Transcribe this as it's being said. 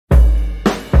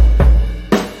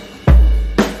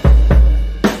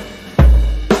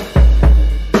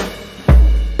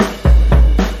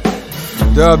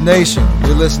Dub Nation,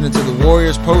 you're listening to the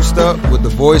Warriors Post Up with the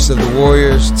voice of the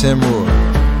Warriors, Tim Roye.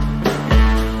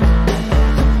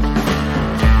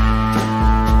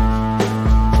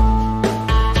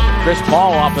 Chris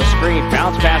Paul off a screen,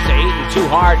 bounce pass to Ayton, too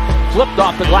hard, flipped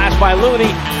off the glass by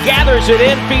Looney, gathers it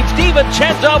in, feeds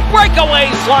DiVincenzo, breakaway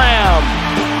slam!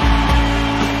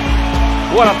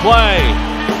 What a play!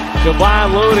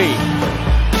 Kevon Looney.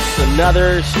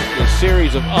 Another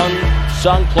series of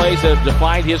unsung plays that have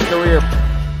defined his career.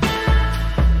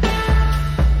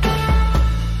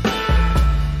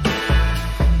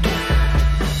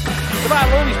 Kevon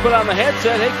Looney's put on the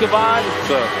headset. Hey, Kevon.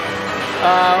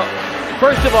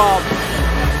 First of all,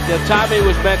 Tommy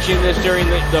was mentioning this during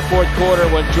the fourth quarter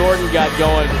when Jordan got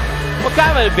going. What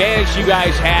kind of advantage do you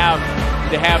guys have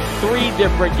to have three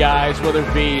different guys, whether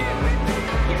it be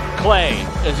Klay,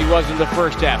 as he was in the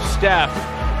first half, Steph,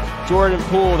 Jordan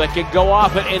Poole, that can go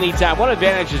off at any time? What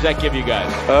advantage does that give you guys?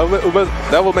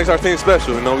 That what makes our team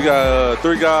special. You know, we got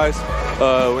three guys,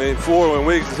 and four when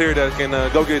Wiggs is here that can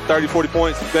go get 30, 40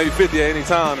 points, maybe 50 at any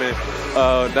time, and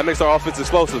that makes our offense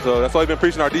explosive. So that's why we've been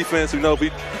preaching our defense. We know if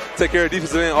we take care of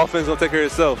defense, then offense will take care of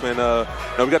itself. And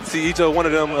we got to see each one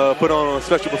of them put on a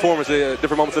special performance at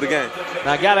different moments of the game.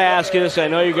 Now, I got to ask you this. I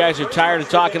know you guys are tired of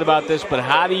talking about this, but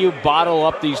how do you bottle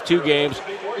up these two games?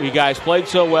 You guys played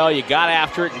so well. You got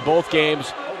after it in both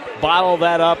games. Bottle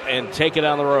that up and take it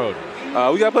on the road.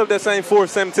 We got to put up that same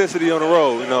force, same intensity on the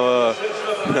road.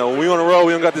 When we on the road,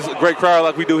 we don't got this great crowd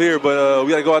like we do here, but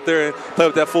we got to go out there and play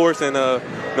with that force and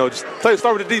just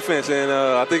start with the defense. And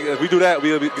I think if we do that,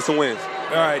 we'll get some wins.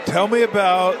 All right, tell me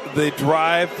about the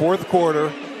drive, fourth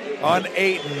quarter, on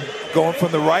Ayton, going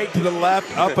from the right to the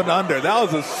left, up and under. That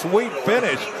was a sweet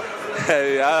finish.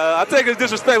 Hey, I take it as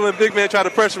disrespect when big man try to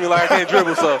pressure me like I can't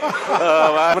dribble. So when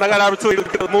I got an opportunity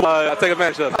to move, I take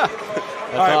advantage of it.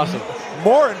 That's awesome.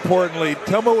 More importantly,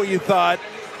 tell me what you thought,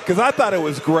 because I thought it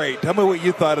was great. Tell me what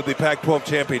you thought of the Pac-12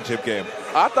 championship game.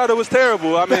 I thought it was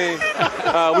terrible. I mean,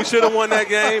 we should have won that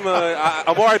game.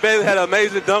 Amari Bailey had an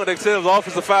amazing dunk. They said it was an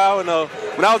offensive foul. And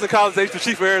when I was in college, they used to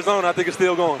chief for Arizona. I think it's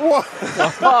still going. There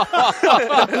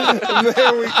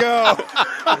we go.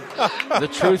 The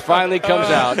truth finally comes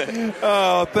out.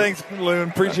 Oh, thanks, Loon.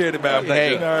 Appreciate it, man.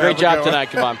 Hey, great job tonight,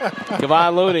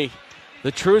 Kevon Looney.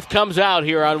 The truth comes out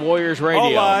here on Warriors Radio.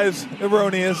 All lies,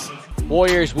 erroneous.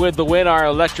 Warriors with the win, our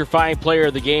electrifying player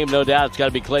of the game, no doubt. It's got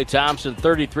to be Klay Thompson,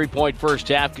 33-point first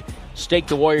half. Staked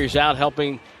the Warriors out,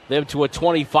 helping them to a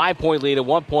 25-point lead at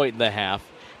 1 point in the half.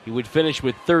 He would finish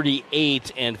with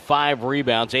 38 and 5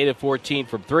 rebounds, 8 of 14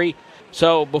 from 3.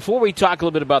 So before we talk a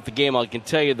little bit about the game, I can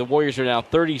tell you the Warriors are now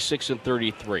 36 and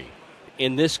 33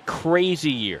 in this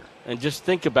crazy year. And just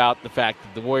think about the fact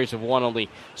that the Warriors have won only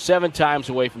 7 times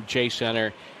away from Chase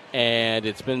Center, and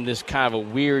it's been this kind of a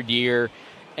weird year.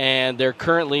 And they're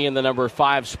currently in the number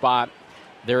 5 spot.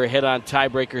 They're ahead on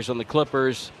tiebreakers on the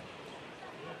Clippers.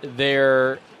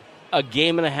 They're a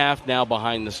game and a half now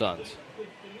behind the Suns.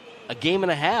 A game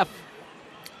and a half?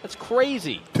 That's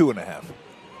crazy. 2.5.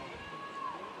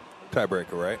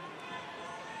 Tiebreaker, right?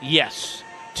 Yes,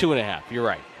 2.5. You're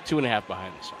right. 2.5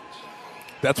 behind the Suns.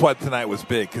 That's why tonight was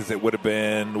big, because it would have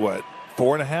been,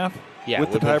 4.5? Yeah,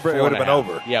 with the tiebreaker, it would have been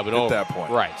over. Yeah, but at over. that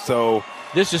point. Right. So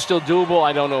this is still doable.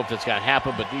 I don't know if it's going to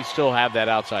happen, but these still have that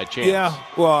outside chance. yeah,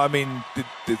 well, I mean,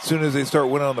 as soon as they start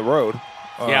winning on the road.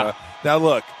 Yeah. Now,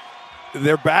 look,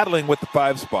 they're battling with the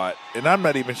 5 spot, and I'm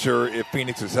not even sure if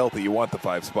Phoenix is healthy. You want the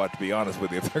 5 spot, to be honest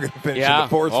with you, if they're going to finish in the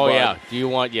 4 spot. Oh, yeah. Do you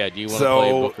want to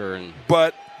play Booker?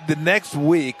 But the next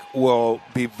week will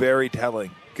be very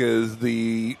telling, because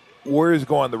the Warriors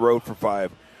go on the road for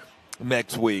 5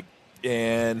 next week.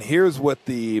 And here's what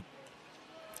the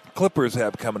Clippers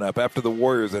have coming up after the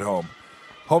Warriors at home.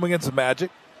 Home against the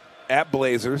Magic, at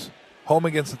Blazers, home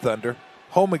against the Thunder,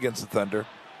 home against the Thunder,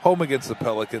 home against the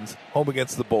Pelicans, home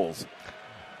against the Bulls.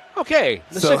 Okay,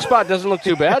 the 6 spot doesn't look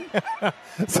too bad.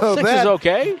 So 6 is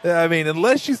okay. I mean,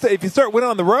 unless if you start winning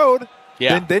on the road,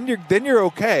 yeah. then you're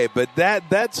okay. But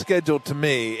that schedule to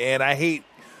me, and I hate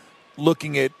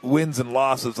looking at wins and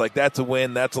losses like that's a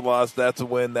win, that's a loss, that's a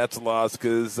win, that's a loss,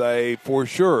 because I for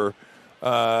sure,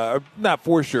 not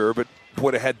for sure, but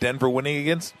would have had Denver winning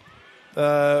against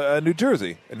Brooklyn. New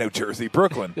Jersey.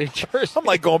 I'm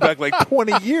like going back like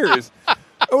 20 years.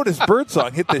 Otis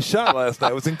Birdsong hit this shot last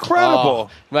night. It was incredible.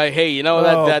 Right, hey, you know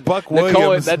that Buck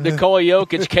Nikola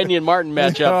Jokic, Kenyon Martin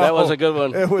matchup, that was a good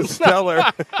one. It was stellar.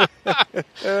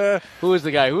 Who was the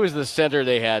guy? Who was the center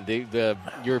they had? The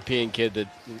European kid that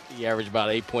he averaged about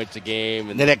 8 points a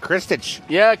game. And they had Kristich.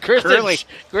 Yeah, Kristich.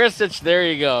 Kristich, there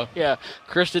you go. Yeah,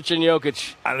 Kristich and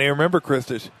Jokic. I don't even remember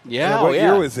Kristich. Yeah, What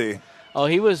year was he? Oh,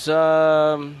 he was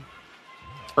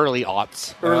Early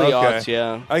aughts. Early Okay. aughts,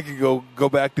 yeah. I could go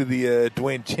back to the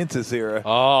Dwayne Chintzes era.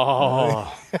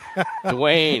 Oh,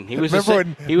 Dwayne. He was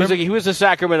Remember he was a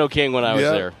Sacramento King when I was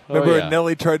there. Remember Oh, when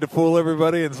Nelly tried to fool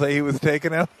everybody and say he was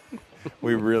taking him?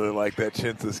 We really liked that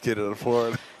Chintzes kid out of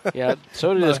Florida. Yeah,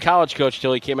 so did his college coach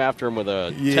till he came after him with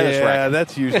a tennis Yeah, racket.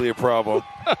 that's usually a problem.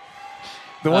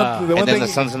 The And one then thing the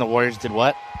Suns and the Warriors did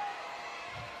what?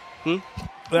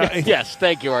 Yes,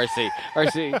 thank you, RC.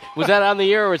 RC, was that on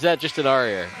the air or was that just in our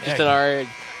ear? Just in our ear.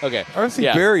 Okay. RC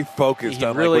Yeah. very focused He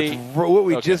on really- what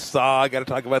we okay. just saw. I got to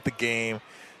talk about the game.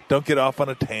 Don't get off on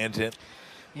a tangent.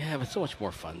 Yeah, but it's so much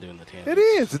more fun doing the tangent. It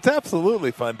is. It's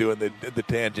absolutely fun doing the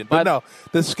tangent. But But- no,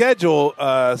 the schedule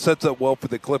sets up well for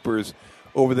the Clippers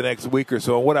over the next week or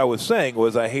so. And what I was saying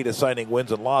was I hate assigning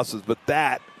wins and losses, but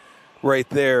that right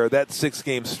there, that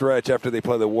 6-game stretch after they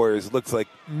play the Warriors looks like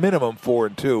minimum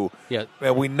 4-2. Yeah.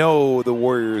 And we know the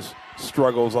Warriors'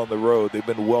 struggles on the road. They've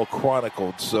been well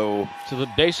chronicled. So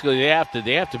Basically, they have to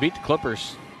beat the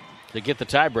Clippers to get the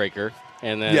tiebreaker,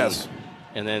 and then yes.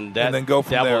 and then And then go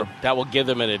from there. That will give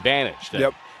them an advantage.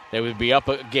 Yep. They would be up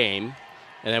a game,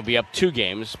 and they'll be up 2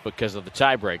 games because of the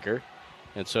tiebreaker.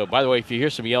 And so, by the way, if you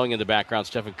hear some yelling in the background,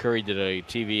 Stephen Curry did a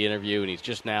TV interview, and he's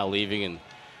just now leaving, and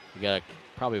we got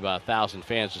probably about 1,000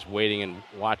 fans just waiting and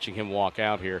watching him walk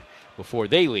out here before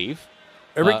they leave.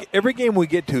 Every game we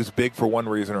get to is big for one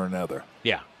reason or another.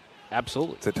 Yeah,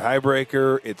 absolutely. It's a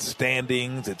tiebreaker. It's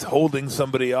standings. It's holding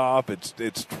somebody off.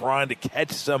 It's trying to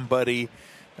catch somebody.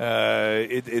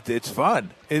 It's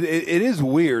fun. It is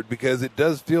weird because it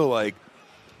does feel like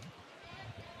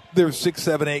there's 6,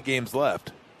 7, 8 games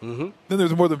left. Mm-hmm. Then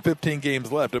there's more than 15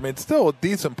 games left. I mean, it's still a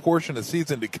decent portion of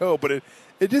season to go, but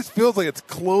it just feels like it's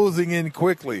closing in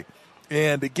quickly.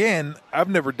 And again, I've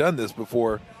never done this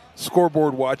before.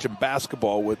 Scoreboard watching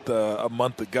basketball with a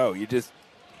month ago. You just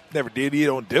never did. You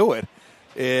don't do it.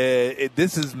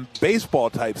 This is baseball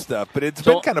type stuff, but it's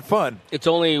been kind of fun. It's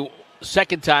only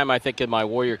second time I think in my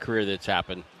Warrior career that's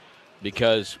happened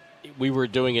because we were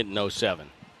doing it in 07.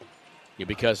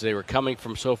 Because they were coming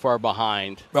from so far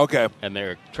behind. Okay. And they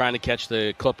were trying to catch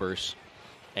the Clippers.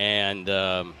 And,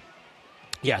 so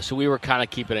we were kind of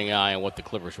keeping an eye on what the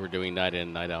Clippers were doing night in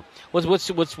and night out. Let's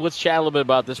chat a little bit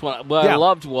about this one. What I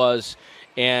loved was,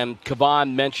 and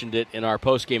Kevon mentioned it in our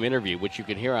post-game interview, which you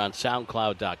can hear on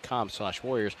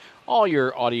SoundCloud.com/Warriors. All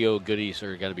your audio goodies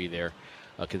are going to be there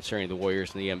concerning the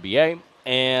Warriors and the NBA.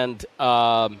 And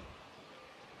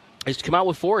it's come out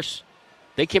with force.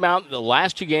 They came out in the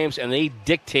last 2 games, and they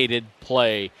dictated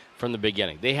play from the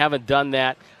beginning. They haven't done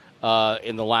that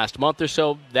in the last month or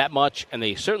so that much, and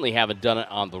they certainly haven't done it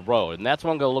on the road. And that's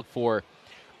what I'm going to look for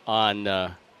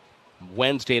on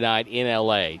Wednesday night in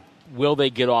L.A. Will they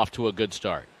get off to a good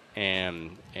start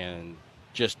and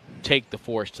just take the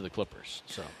force to the Clippers?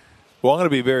 So, well, I'm going to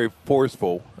be very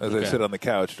forceful as Okay. I sit on the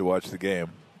couch to watch the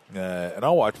game, and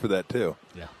I'll watch for that too.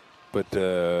 yeah.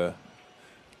 But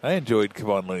I enjoyed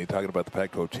Kevon Looney talking about the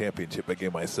Pac-12 championship I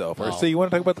gave myself. Oh. RC, you want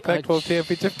to talk about the Pac-12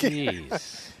 championship game?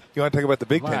 Jeez. You want to talk about the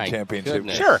Big Ten My championship?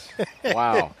 goodness. Sure.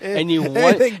 Wow. And you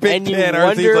Anything Big Ten,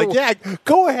 RC's like, yeah,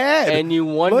 go ahead. And you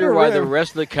Let wonder her why rip. the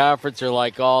rest of the conference are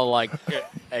like all like,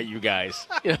 hey, you guys.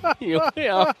 You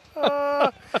know.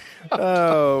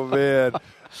 Oh, man.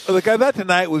 Look, I thought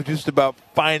tonight was just about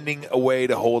finding a way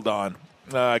to hold on.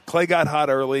 Klay got hot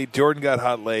early. Jordan got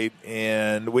hot late.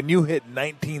 And when you hit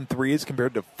 19 threes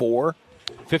compared to 4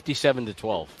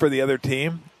 57-12. for the other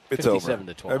team, it's over.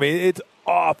 57-12. I mean, it's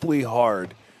awfully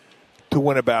hard to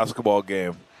win a basketball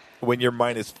game when you're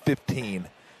minus 15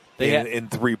 in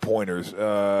three-pointers.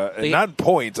 Not in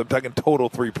points. I'm talking total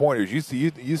three-pointers.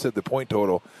 You said the point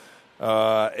total.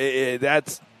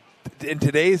 That's in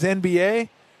today's NBA.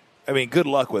 I mean, good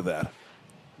luck with that.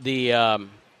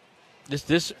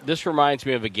 This reminds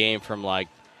me of a game from like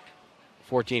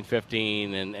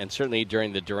 14-15 and certainly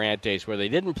during the Durant days where they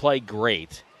didn't play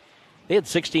great. They had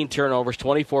 16 turnovers,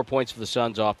 24 points for the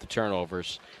Suns off the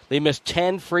turnovers. They missed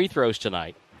 10 free throws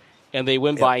tonight, and they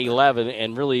win by 11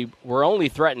 and really were only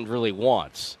threatened really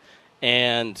once.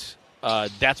 And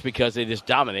that's because they just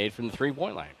dominated from the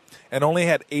three-point line. And only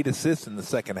had 8 assists in the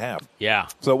second half. Yeah.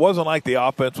 So it wasn't like the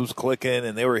offense was clicking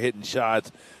and they were hitting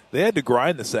shots. They had to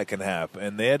grind the second half,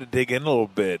 and they had to dig in a little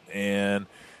bit. And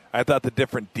I thought the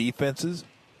different defenses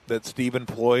that Steve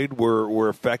employed were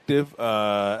effective.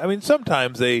 I mean,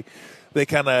 sometimes they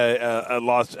kind of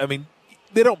lost. I mean,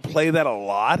 they don't play that a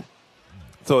lot,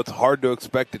 so it's hard to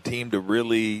expect a team to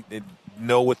really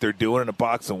know what they're doing in a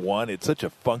box and one. It's such a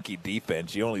funky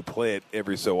defense. You only play it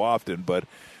every so often, but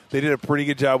they did a pretty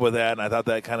good job with that, and I thought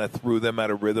that kind of threw them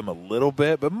out of rhythm a little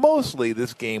bit. But mostly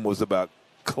this game was about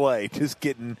Klay just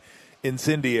getting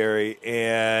incendiary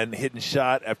and hitting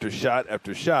shot after shot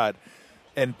after shot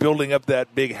and building up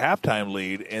that big halftime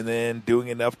lead and then doing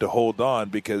enough to hold on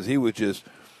because he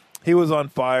was on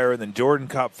fire, and then Jordan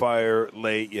caught fire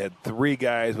late. You had 3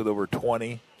 guys with over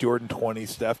 20, Jordan 20,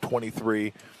 Steph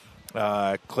 23,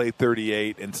 Klay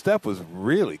 38, and Steph was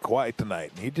really quiet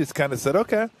tonight. He just kind of said,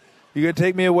 okay, you're going to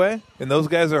take me away, and those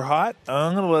guys are hot.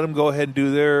 I'm going to let them go ahead and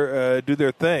do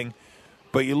their thing.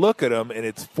 But you look at them, and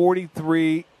it's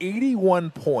 43,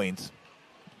 81 points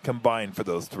combined for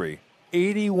those 3.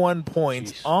 81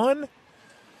 points on,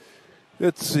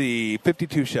 let's see,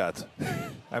 52 shots.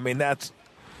 I mean, that's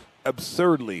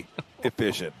absurdly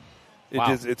efficient.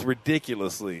 Wow. It's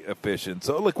ridiculously efficient.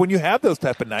 So, look, when you have those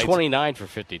type of nights. 29 for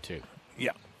 52.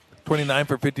 Yeah. 29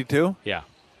 for 52? Yeah.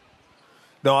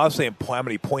 No, I was saying how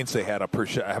many points they had per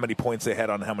shot, how many points they had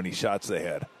on how many shots they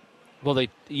had. Well, they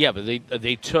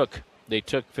took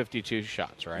 52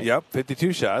 shots, right? Yep,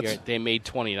 52 shots. Yeah, they made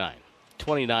 29.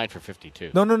 29 for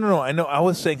 52. No. I know. I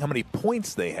was saying how many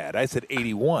points they had. I said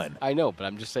 81. I know, but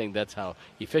I'm just saying that's how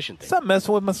efficient they are. Stop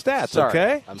messing with my stats, Sorry.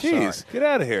 okay? I'm Jeez, sorry. get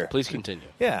out of here. Please continue.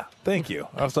 Yeah, thank you.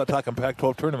 I was not talking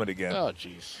Pac-12 tournament again. Oh,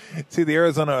 jeez. See the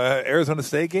Arizona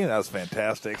State game? That was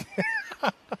fantastic.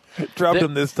 Dropped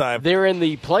them this time. They're in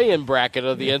the play-in bracket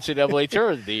of the NCAA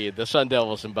tournament, the Sun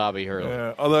Devils and Bobby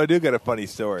Hurley. Although I do got a funny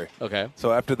story. Okay.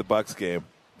 So after the Bucks game,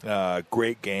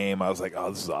 great game. I was like, oh,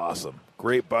 this is awesome.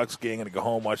 Great Bucks game. Going to go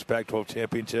home, watch Pac-12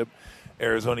 championship.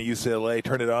 Arizona, UCLA.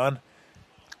 Turn it on.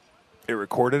 It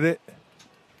recorded it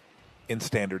in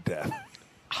standard def.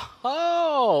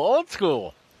 Oh, old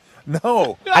school.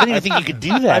 No. I didn't even think you could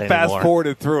do that I fast anymore.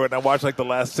 forwarded through it, and I watched like the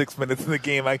last 6 minutes of the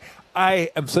game.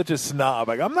 I am such a snob.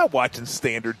 Like, I'm not watching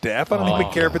standard def. I don't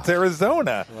even care if it's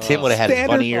Arizona. Tim would have had his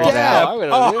Standard bunny ears def.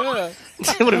 out.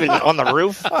 Tim would have been on the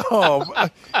roof. Oh,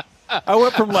 I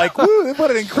went from like, woo,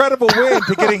 what an incredible win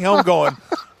to getting home going,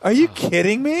 are you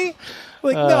kidding me?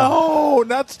 Like, no,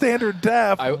 not standard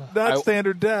def.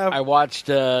 Standard def. I watched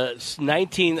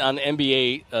 19 on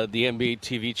NBA, the NBA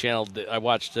TV channel. I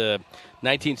watched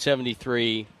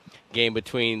 1973 game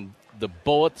between the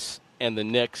Bullets and the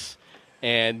Knicks.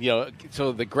 And,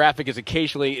 so the graphic is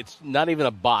occasionally, it's not even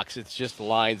a box. It's just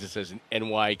lines that says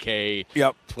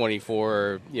NYK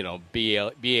 24,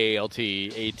 BALT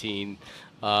 18.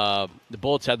 The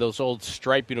Bullets had those old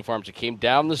stripe uniforms that came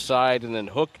down the side and then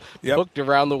hooked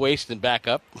around the waist and back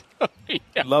up.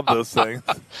 Yeah. Love those things.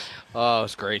 Oh,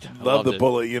 it's great. Love the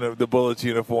Bullets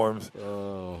uniforms.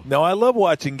 Oh. No, I love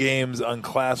watching games on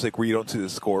Classic where you don't see the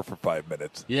score for 5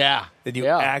 minutes. Yeah. And you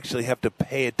actually have to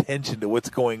pay attention to what's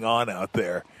going on out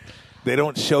there. They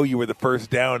don't show you where the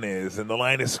first down is and the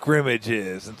line of scrimmage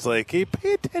is. It's like, hey,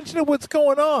 pay attention to what's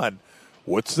going on.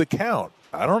 What's the count?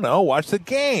 I don't know. Watch the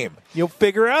game. You'll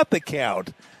figure out the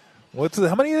count.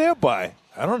 How many are they up by?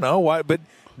 I don't know. Why? But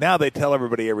now they tell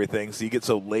everybody everything, so you get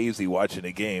so lazy watching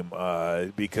a game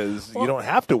because you don't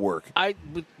have to work.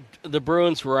 The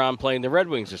Bruins were on playing the Red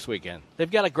Wings this weekend. They've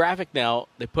got a graphic now.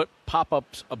 They put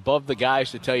pop-ups above the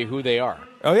guys to tell you who they are.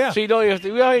 Oh, yeah. So we don't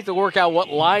have to work out what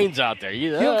line's out there.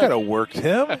 You don't got to work,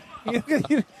 Tim.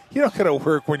 You don't got to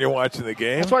work when you're watching the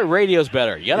game. That's why radio's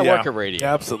better. You got to work a radio.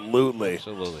 Absolutely.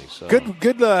 So. Good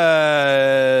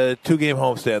 2-game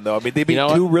homestand, though. I mean, they beat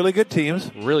two really good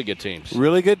teams. Really good teams.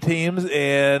 Really good teams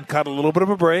and caught a little bit of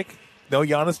a break. No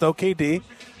Giannis, no KD.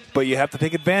 But you have to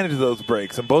take advantage of those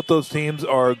breaks. And both those teams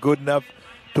are good enough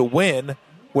to win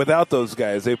without those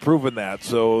guys. They've proven that.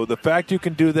 So the fact you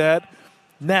can do that.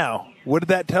 Now, what did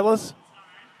that tell us?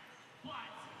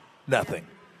 Nothing.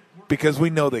 Because we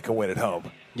know they can win at home.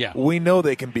 Yeah. We know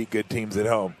they can beat good teams at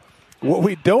home. What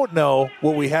we don't know,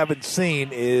 what we haven't seen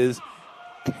is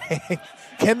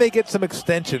can they get some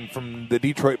extension from the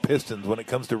Detroit Pistons when it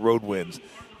comes to road wins?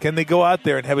 Can they go out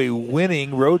there and have a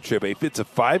winning road trip? If it's a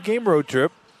 5-game road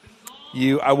trip,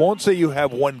 I won't say you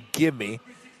have one gimme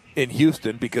in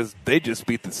Houston because they just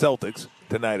beat the Celtics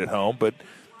tonight at home, but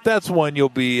that's one you'll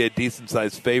be a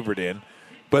decent-sized favorite in.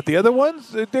 But the other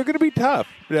ones, they're going to be tough,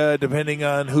 depending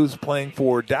on who's playing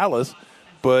for Dallas.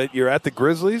 But you're at the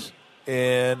Grizzlies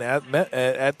and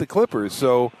at the Clippers.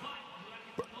 So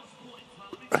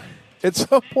at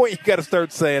some point you got to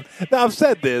start saying, now I've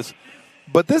said this,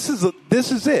 but this is it.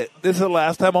 This is the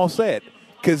last time I'll say it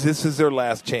because this is their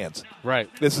last chance. Right.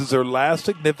 This is their last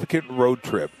significant road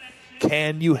trip.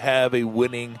 Can you have a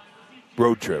winning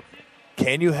road trip?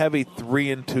 Can you have a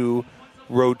 3-2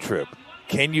 road trip?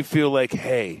 Can you feel like,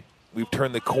 hey, we've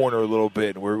turned the corner a little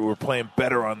bit. We're playing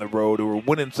better on the road. We're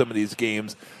winning some of these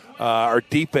games. Our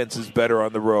defense is better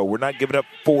on the road. We're not giving up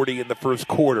 40 in the first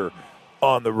quarter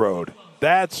on the road.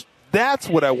 That's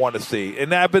what I want to see.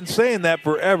 And I've been saying that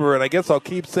forever, and I guess I'll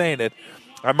keep saying it.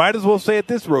 I might as well say it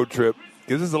this road trip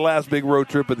because this is the last big road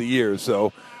trip of the year.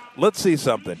 So let's see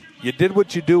something. You did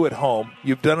what you do at home.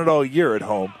 You've done it all year at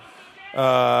home.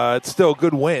 It's still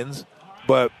good wins,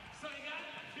 but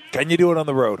can you do it on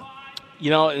the road?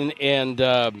 And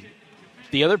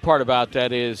the other part about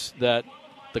that is that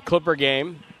the Clipper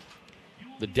game,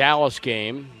 the Dallas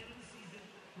game,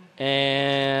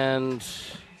 and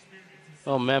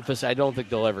Memphis. I don't think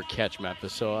they'll ever catch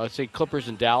Memphis. So I'd say Clippers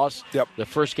and Dallas. Yep. The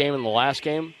first game and the last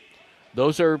game,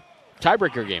 those are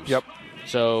tiebreaker games. Yep.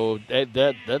 So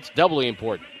that's doubly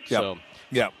important. Yep. So.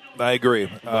 Yeah, I agree.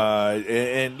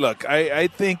 And look, I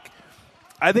think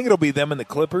it'll be them and the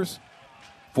Clippers,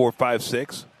 4, 5,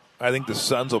 6. I think the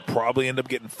Suns will probably end up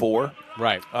getting 4.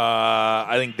 Right.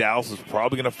 I think Dallas is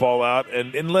probably going to fall out,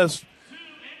 and unless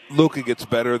Luka gets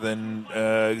better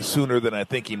sooner than I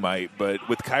think he might. But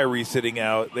with Kyrie sitting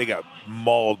out, they got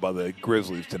mauled by the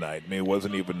Grizzlies tonight. I mean, it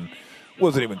wasn't even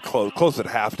close at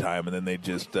halftime, and then they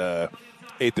just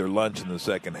ate their lunch in the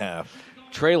second half.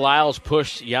 Trey Lyles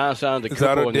pushed Giannis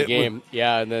Antetokounmpo in the game.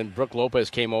 Yeah, and then Brook Lopez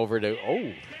came over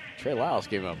Trey Lyles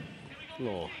gave him a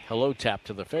little hello tap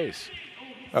to the face.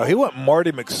 Oh, he went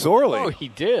Marty McSorley. Oh, he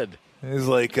did. He's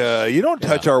like, you don't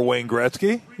touch our Wayne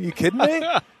Gretzky. You kidding me?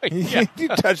 You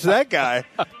touch that guy,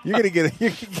 you're gonna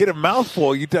get a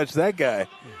mouthful. You touch that guy.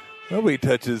 Nobody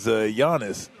touches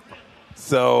Giannis.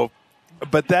 So,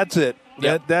 but that's it.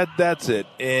 Yep. That's it.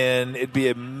 And it'd be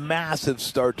a massive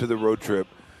start to the road trip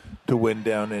to win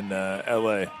down in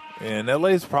L.A. And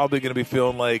L.A. is probably going to be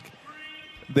feeling like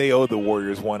they owe the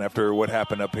Warriors one after what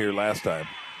happened up here last time,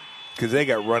 because they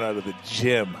got run out of the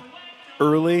gym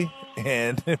early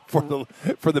and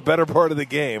for the better part of the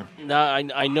game. Now,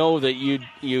 I know that you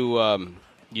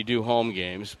do home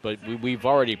games, but we've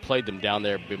already played them down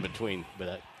there in between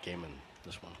that game and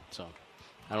this one. So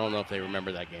I don't know if they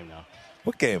remember that game now.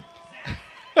 What game?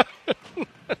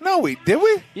 No, did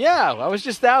we? Yeah, I was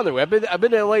just down there. I've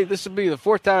been to L.A. This will be the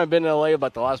 4th time I've been to L.A.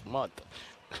 about the last month.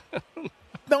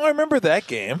 No, I remember that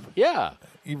game. Yeah.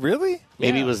 You really?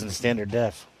 Maybe it was in standard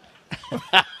def.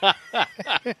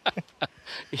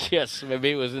 Yes,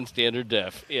 maybe it was in standard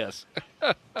def. Yes.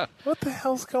 What the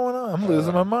hell's going on? I'm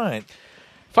losing my mind.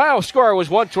 Final score was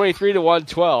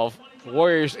 123-112.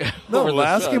 Warriors. No, over the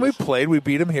last Suns. game we played, we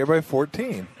beat them here by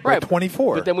 14. Right. By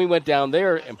 24. But then we went down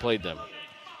there and played them.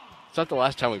 It's not the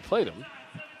last time we played them.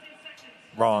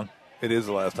 Wrong. It is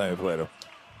the last time we played them.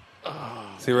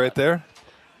 See right there?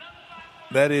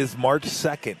 That is March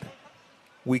 2nd.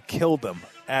 We killed them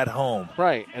at home.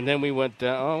 Right. And then we went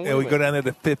down. And we go down there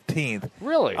the 15th.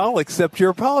 Really? I'll accept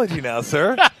your apology now,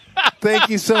 sir. Thank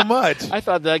you so much. I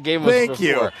thought that game was Thank before.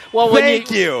 you. Well,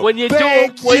 Thank you. When you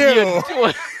Thank do when you.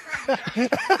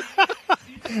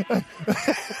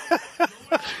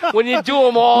 when you do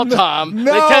them all, Tom,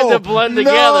 No, they tend to blend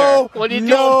together. When you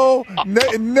do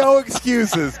no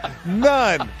excuses.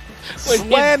 None. When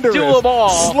Slanderous. you do them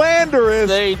all, Slanderous.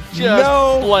 they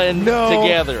just blend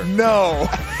together. No.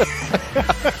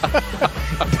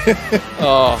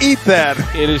 Oh, Eat that.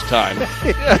 it is time.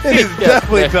 It is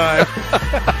definitely time.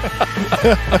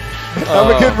 Have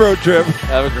a good road trip.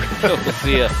 Have a great. We'll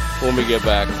see you when we get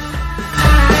back.